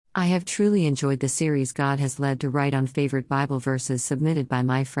I have truly enjoyed the series God has led to write on favorite Bible verses submitted by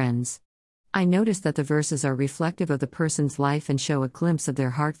my friends. I noticed that the verses are reflective of the person's life and show a glimpse of their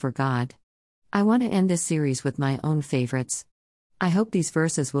heart for God. I want to end this series with my own favorites. I hope these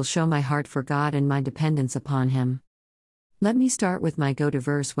verses will show my heart for God and my dependence upon Him. Let me start with my go-to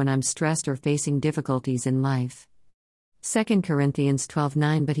verse when I'm stressed or facing difficulties in life. 2 Corinthians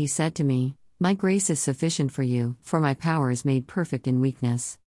 12:9 But he said to me, My grace is sufficient for you, for my power is made perfect in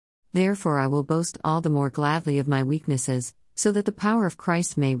weakness. Therefore I will boast all the more gladly of my weaknesses, so that the power of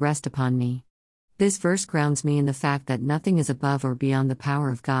Christ may rest upon me. This verse grounds me in the fact that nothing is above or beyond the power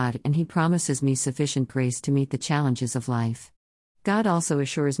of God, and He promises me sufficient grace to meet the challenges of life. God also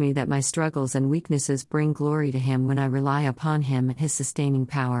assures me that my struggles and weaknesses bring glory to Him when I rely upon Him and His sustaining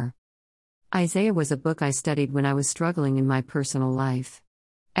power. Isaiah was a book I studied when I was struggling in my personal life.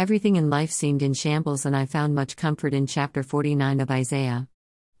 Everything in life seemed in shambles, and I found much comfort in chapter 49 of Isaiah.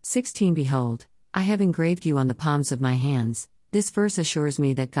 16 Behold, I have engraved you on the palms of my hands. This verse assures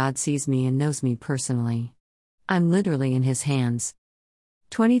me that God sees me and knows me personally. I'm literally in His hands.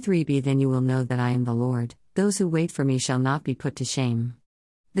 23b Then you will know that I am the Lord, those who wait for me shall not be put to shame.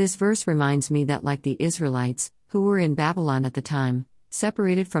 This verse reminds me that, like the Israelites, who were in Babylon at the time,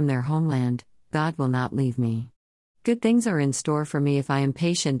 separated from their homeland, God will not leave me. Good things are in store for me if I am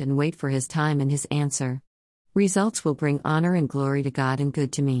patient and wait for His time and His answer. Results will bring honor and glory to God and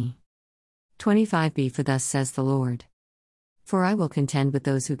good to me. 25b For thus says the Lord. For I will contend with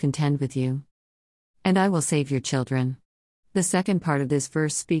those who contend with you. And I will save your children. The second part of this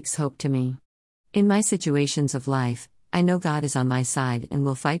verse speaks hope to me. In my situations of life, I know God is on my side and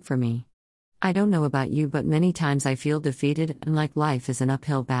will fight for me. I don't know about you, but many times I feel defeated and like life is an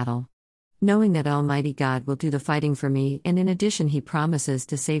uphill battle. Knowing that Almighty God will do the fighting for me, and in addition He promises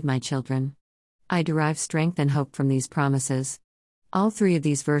to save my children, I derive strength and hope from these promises. All three of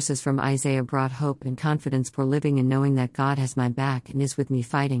these verses from Isaiah brought hope and confidence for living and knowing that God has my back and is with me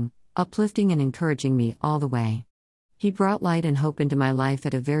fighting, uplifting and encouraging me all the way. He brought light and hope into my life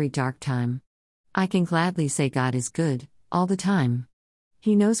at a very dark time. I can gladly say God is good, all the time.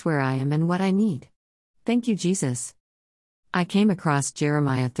 He knows where I am and what I need. Thank you, Jesus. I came across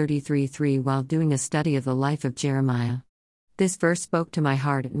Jeremiah 33:3 while doing a study of the life of Jeremiah. This verse spoke to my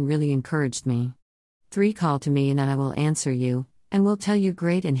heart and really encouraged me. 3 Call to me and I will answer you, and will tell you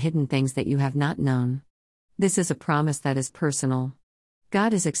great and hidden things that you have not known. This is a promise that is personal.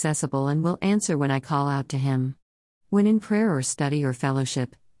 God is accessible and will answer when I call out to Him. When in prayer or study or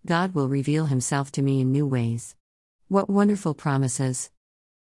fellowship, God will reveal Himself to me in new ways. What wonderful promises!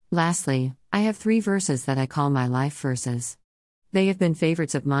 Lastly, I have 3 verses that I call my life verses. They have been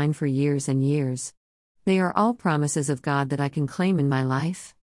favorites of mine for years and years. They are all promises of God that I can claim in my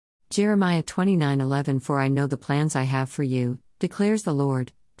life. Jeremiah 29:11 For I know the plans I have for you, declares the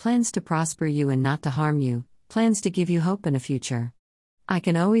Lord, plans to prosper you and not to harm you, plans to give you hope and a future. I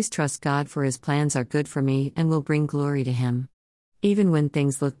can always trust God, for His plans are good for me and will bring glory to Him. Even when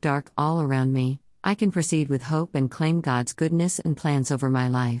things look dark all around me, I can proceed with hope and claim God's goodness and plans over my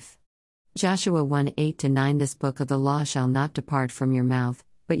life. Joshua 1:8-9 This book of the law shall not depart from your mouth,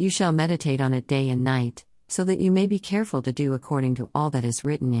 but you shall meditate on it day and night, so that you may be careful to do according to all that is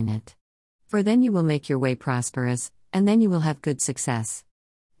written in it. For then you will make your way prosperous, and then you will have good success.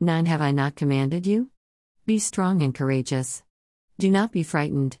 9 Have I not commanded you? Be strong and courageous. Do not be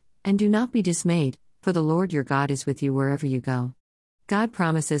frightened, and do not be dismayed, for the Lord your God is with you wherever you go. God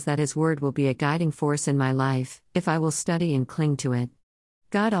promises that His word will be a guiding force in my life, if I will study and cling to it.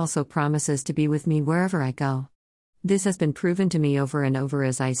 God also promises to be with me wherever I go. This has been proven to me over and over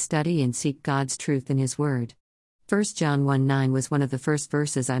as I study and seek God's truth in His word. 1 John 1:9 was one of the first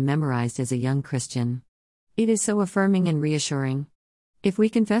verses I memorized as a young Christian. It is so affirming and reassuring. If we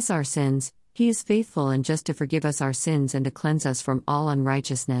confess our sins, He is faithful and just to forgive us our sins and to cleanse us from all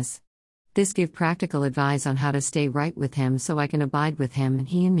unrighteousness. This gives practical advice on how to stay right with Him so I can abide with Him and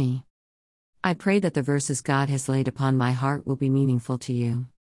He in me. I pray that the verses God has laid upon my heart will be meaningful to you.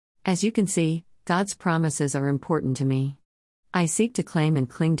 As you can see, God's promises are important to me. I seek to claim and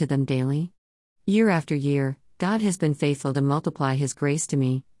cling to them daily. Year after year, God has been faithful to multiply His grace to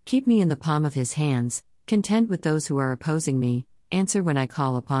me, keep me in the palm of His hands, contend with those who are opposing me, answer when I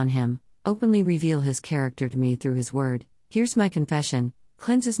call upon Him, openly reveal His character to me through His word, hears my confession,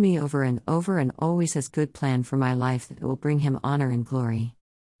 cleanses me over and always has good plan for my life that will bring Him honor and glory.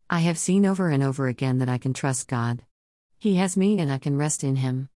 I have seen over and over again that I can trust God. He has me and I can rest in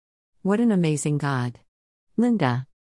Him. What an amazing God. Linda.